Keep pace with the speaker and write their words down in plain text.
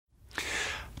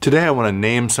Today I want to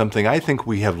name something I think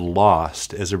we have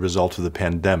lost as a result of the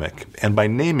pandemic, and by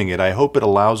naming it, I hope it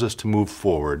allows us to move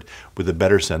forward with a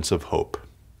better sense of hope.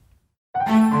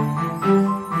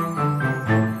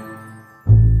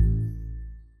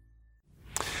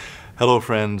 Hello,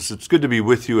 friends. It's good to be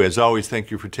with you. As always,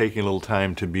 thank you for taking a little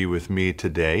time to be with me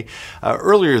today.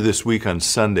 Earlier this week on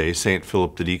Sunday, St.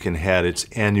 Philip the Deacon had its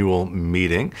annual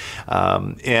meeting.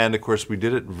 And, of course, we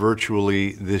did it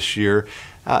virtually this year.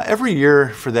 Every year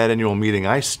for that annual meeting,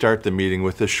 I start the meeting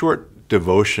with a short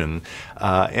devotion.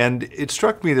 And it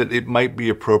struck me that it might be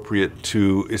appropriate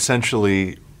to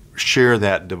essentially share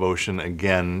that devotion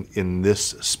again in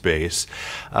this space.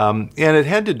 And it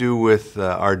had to do with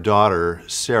our daughter,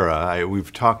 Sarah.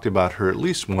 We've talked about her at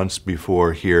least once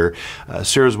before here.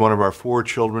 Sarah's one of our 4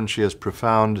 children. She has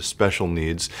profound special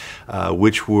needs,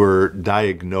 which were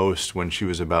diagnosed when she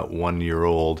was about 1 year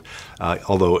old.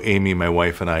 Although Amy, my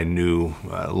wife, and I knew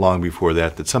long before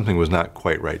that something was not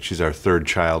quite right. She's our 3rd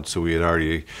child, so we had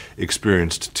already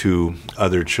experienced 2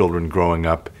 other children growing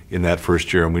up in that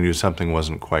first year, and we knew something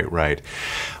wasn't quite right.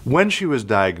 When she was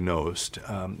diagnosed,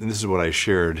 and this is what I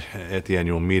shared at the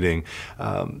annual meeting,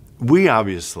 we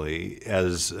obviously,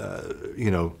 as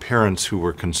parents who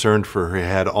were concerned for her,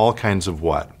 had all kinds of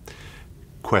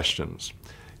questions.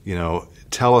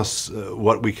 Tell us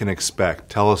what we can expect.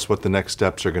 Tell us what the next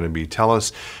steps are going to be. Tell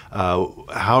us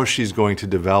how she's going to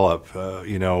develop.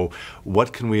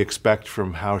 What can we expect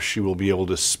from how she will be able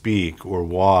to speak or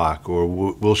walk, or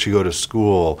will she go to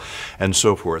school, and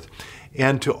so forth.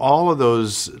 And to all of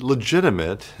those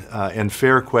legitimate and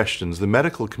fair questions, the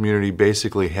medical community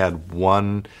basically had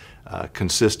one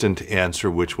consistent answer,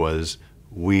 which was,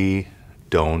 we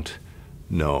don't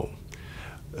know.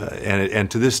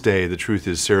 And to this day, the truth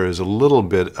is Sarah is a little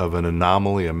bit of an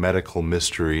anomaly, a medical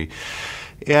mystery.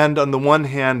 And on the one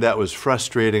hand, that was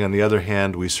frustrating. On the other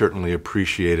hand, we certainly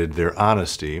appreciated their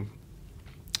honesty.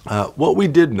 What we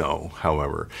did know,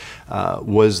 however,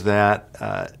 was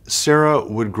that Sarah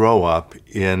would grow up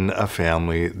in a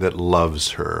family that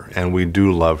loves her, and we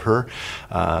do love her.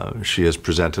 She has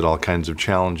presented all kinds of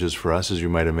challenges for us, as you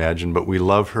might imagine, but we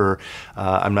love her.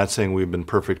 I'm not saying we've been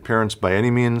perfect parents by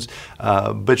any means,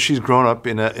 but she's grown up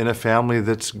in a family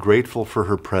that's grateful for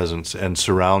her presence and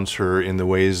surrounds her in the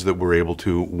ways that we're able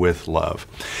to with love.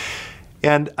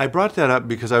 And I brought that up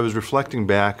because I was reflecting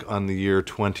back on the year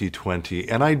 2020,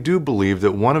 and I do believe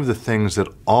that one of the things that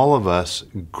all of us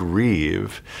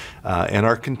grieve and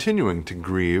are continuing to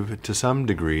grieve to some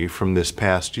degree from this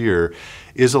past year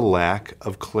is a lack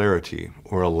of clarity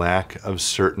or a lack of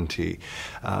certainty.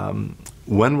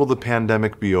 When will the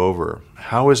pandemic be over?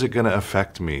 How is it going to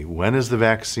affect me? When is the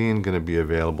vaccine going to be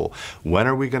available? When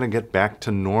are we going to get back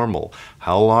to normal?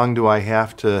 How long do I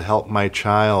have to help my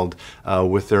child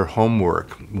with their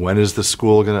homework? When is the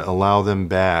school going to allow them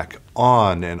back?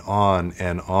 On and on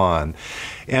and on.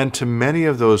 And to many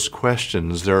of those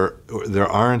questions, there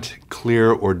aren't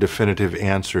clear or definitive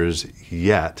answers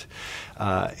yet.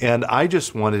 And I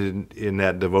just wanted in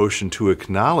that devotion to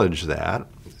acknowledge that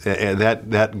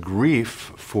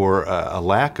grief for a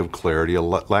lack of clarity, a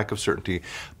lack of certainty,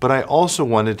 but I also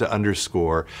wanted to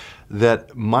underscore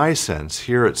that my sense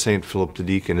here at St. Philip the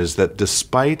Deacon is that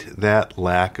despite that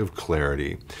lack of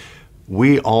clarity,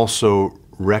 we also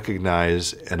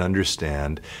recognize and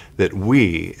understand that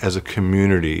we as a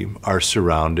community are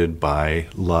surrounded by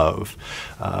love.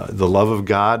 The love of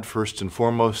God, first and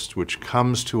foremost, which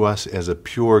comes to us as a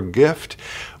pure gift,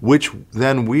 which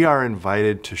then we are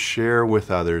invited to share with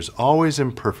others, always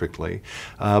imperfectly,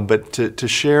 but to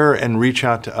share and reach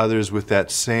out to others with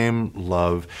that same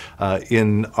love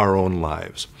in our own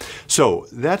lives. So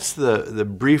that's the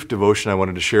brief devotion I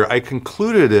wanted to share. I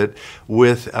concluded it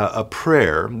with a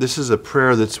prayer. This is a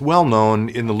prayer that's well known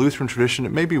in the Lutheran tradition.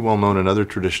 It may be well known in other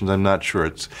traditions, I'm not sure.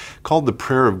 It's called the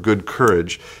Prayer of Good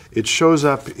Courage. It shows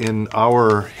up in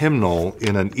our hymnal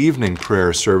in an evening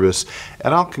prayer service,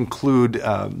 and I'll conclude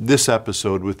this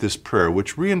episode with this prayer,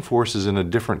 which reinforces in a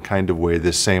different kind of way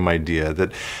this same idea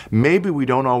that maybe we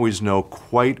don't always know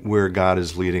quite where God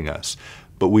is leading us,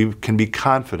 but we can be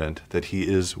confident that He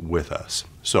is with us.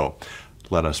 So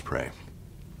let us pray.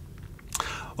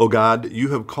 O God, you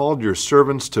have called your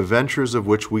servants to ventures of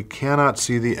which we cannot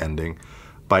see the ending,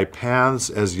 by paths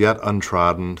as yet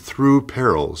untrodden, through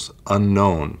perils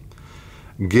unknown.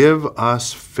 Give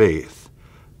us faith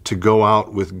to go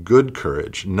out with good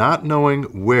courage, not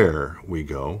knowing where we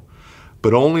go,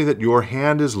 but only that your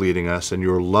hand is leading us and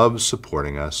your love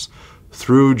supporting us,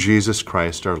 through Jesus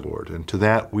Christ our Lord. And to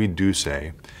that we do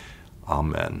say,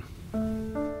 Amen.